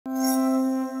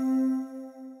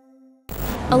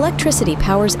Electricity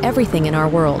powers everything in our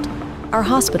world. Our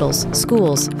hospitals,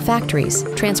 schools, factories,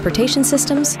 transportation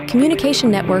systems,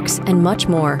 communication networks, and much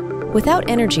more. Without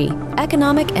energy,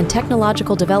 economic and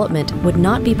technological development would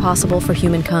not be possible for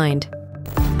humankind.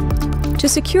 To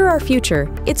secure our future,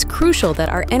 it's crucial that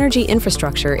our energy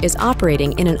infrastructure is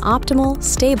operating in an optimal,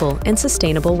 stable, and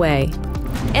sustainable way.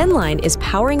 Enline is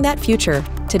powering that future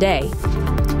today.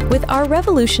 With our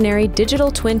revolutionary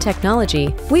digital twin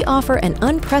technology, we offer an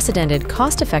unprecedented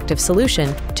cost-effective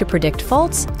solution to predict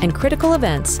faults and critical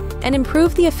events and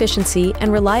improve the efficiency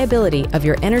and reliability of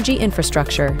your energy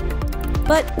infrastructure.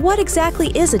 But what exactly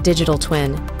is a digital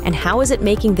twin, and how is it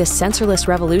making this sensorless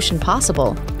revolution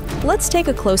possible? Let's take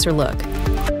a closer look.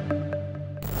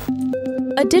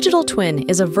 A digital twin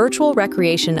is a virtual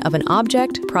recreation of an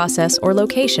object, process, or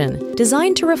location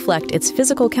designed to reflect its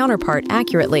physical counterpart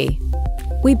accurately.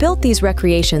 We built these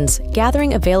recreations,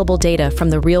 gathering available data from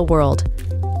the real world.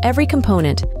 Every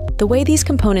component, the way these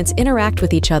components interact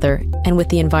with each other and with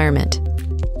the environment.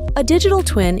 A digital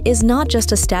twin is not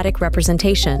just a static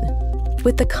representation.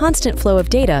 With the constant flow of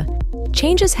data,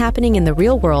 changes happening in the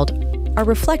real world are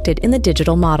reflected in the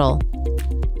digital model.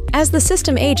 As the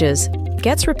system ages,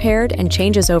 gets repaired, and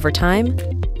changes over time,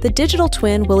 the digital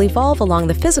twin will evolve along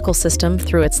the physical system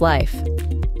through its life.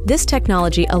 This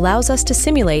technology allows us to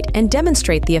simulate and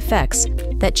demonstrate the effects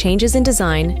that changes in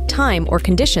design, time, or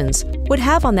conditions would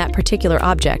have on that particular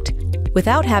object,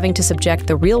 without having to subject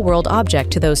the real-world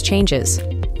object to those changes.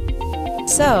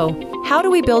 So, how do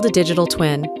we build a digital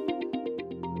twin?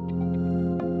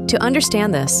 To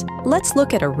understand this, let's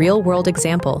look at a real-world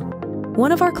example.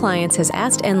 One of our clients has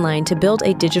asked Enline to build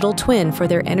a digital twin for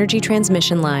their energy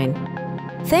transmission line.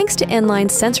 Thanks to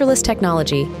Enline's sensorless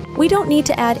technology, we don't need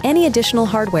to add any additional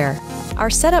hardware. Our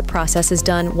setup process is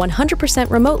done 100%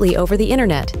 remotely over the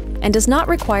internet and does not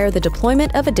require the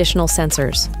deployment of additional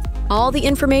sensors. All the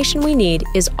information we need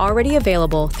is already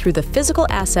available through the physical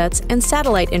assets and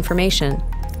satellite information.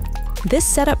 This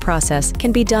setup process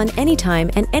can be done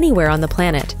anytime and anywhere on the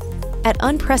planet, at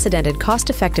unprecedented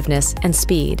cost-effectiveness and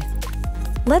speed.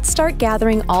 Let's start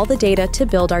gathering all the data to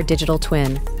build our digital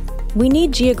twin. We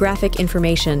need geographic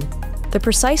information, the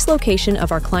precise location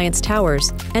of our clients'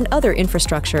 towers and other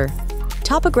infrastructure,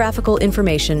 topographical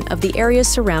information of the areas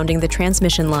surrounding the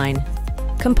transmission line,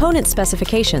 component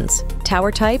specifications,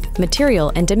 tower type,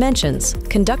 material and dimensions,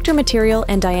 conductor material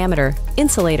and diameter,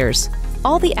 insulators,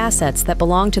 all the assets that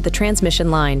belong to the transmission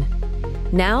line.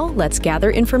 Now, let's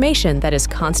gather information that is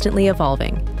constantly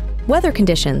evolving. Weather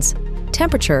conditions,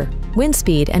 temperature, wind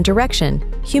speed and direction,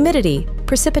 humidity,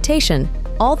 precipitation,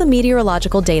 all the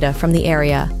meteorological data from the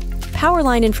area, power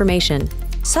line information,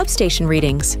 substation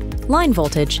readings, line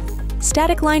voltage,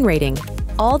 static line rating,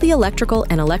 all the electrical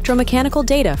and electromechanical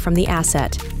data from the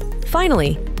asset.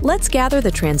 Finally, let's gather the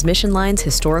transmission line's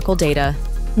historical data,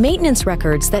 maintenance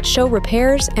records that show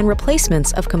repairs and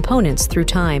replacements of components through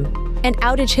time, and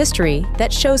outage history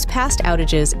that shows past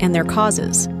outages and their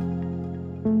causes.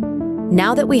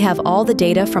 Now that we have all the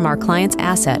data from our client's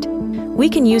asset, we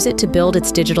can use it to build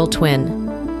its digital twin.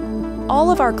 All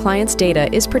of our clients'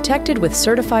 data is protected with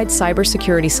certified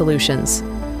cybersecurity solutions.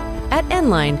 At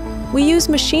Enline, we use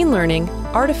machine learning,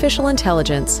 artificial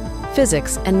intelligence,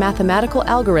 physics, and mathematical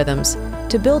algorithms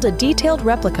to build a detailed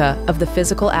replica of the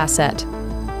physical asset.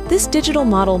 This digital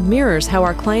model mirrors how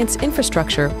our clients'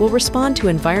 infrastructure will respond to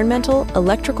environmental,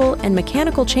 electrical, and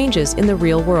mechanical changes in the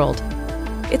real world.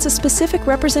 It's a specific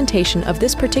representation of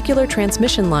this particular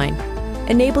transmission line,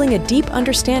 enabling a deep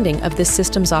understanding of this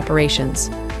system's operations.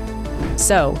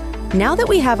 So, now that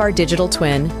we have our digital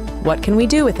twin, what can we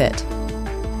do with it?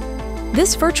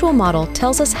 This virtual model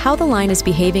tells us how the line is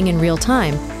behaving in real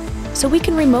time, so we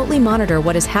can remotely monitor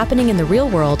what is happening in the real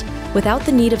world without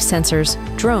the need of sensors,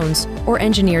 drones, or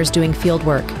engineers doing field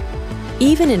work.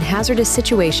 Even in hazardous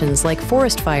situations like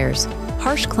forest fires,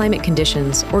 harsh climate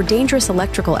conditions, or dangerous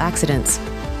electrical accidents,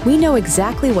 we know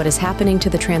exactly what is happening to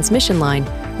the transmission line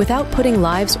without putting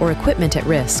lives or equipment at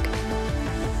risk.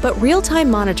 But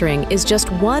real-time monitoring is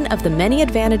just one of the many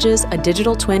advantages a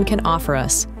digital twin can offer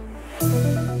us.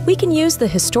 We can use the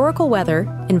historical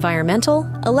weather, environmental,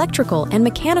 electrical, and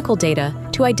mechanical data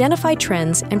to identify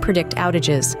trends and predict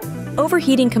outages,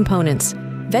 overheating components,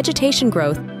 vegetation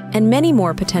growth, and many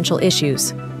more potential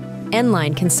issues.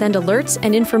 Enline can send alerts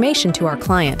and information to our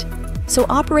client, so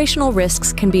operational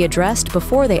risks can be addressed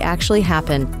before they actually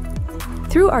happen.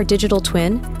 Through our digital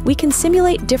twin, we can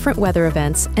simulate different weather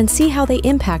events and see how they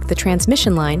impact the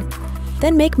transmission line,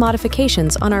 then make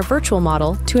modifications on our virtual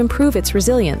model to improve its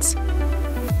resilience.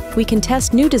 We can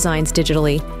test new designs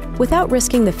digitally without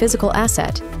risking the physical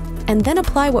asset, and then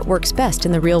apply what works best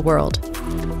in the real world.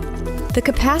 The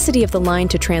capacity of the line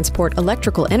to transport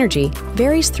electrical energy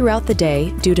varies throughout the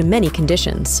day due to many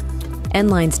conditions.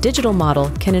 Enline's digital model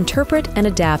can interpret and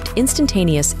adapt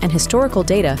instantaneous and historical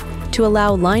data to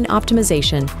allow line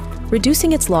optimization,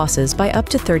 reducing its losses by up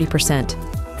to 30%.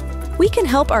 We can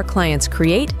help our clients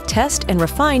create, test, and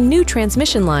refine new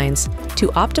transmission lines to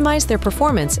optimize their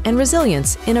performance and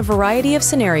resilience in a variety of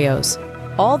scenarios.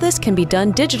 All this can be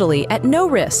done digitally at no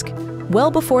risk,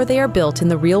 well before they are built in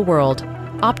the real world,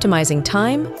 optimizing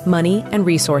time, money, and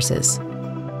resources.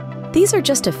 These are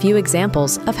just a few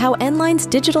examples of how Enline's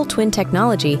digital twin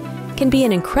technology can be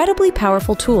an incredibly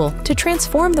powerful tool to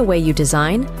transform the way you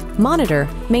design, monitor,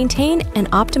 maintain, and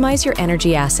optimize your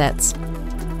energy assets.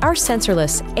 Our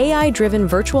sensorless, AI-driven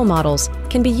virtual models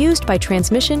can be used by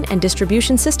transmission and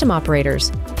distribution system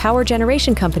operators, power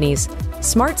generation companies,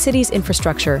 smart cities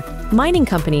infrastructure, mining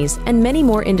companies, and many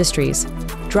more industries,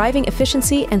 driving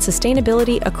efficiency and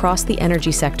sustainability across the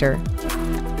energy sector.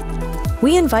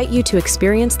 We invite you to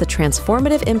experience the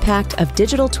transformative impact of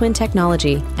digital twin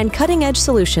technology and cutting-edge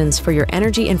solutions for your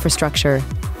energy infrastructure.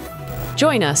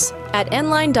 Join us at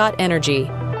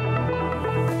Enline.Energy.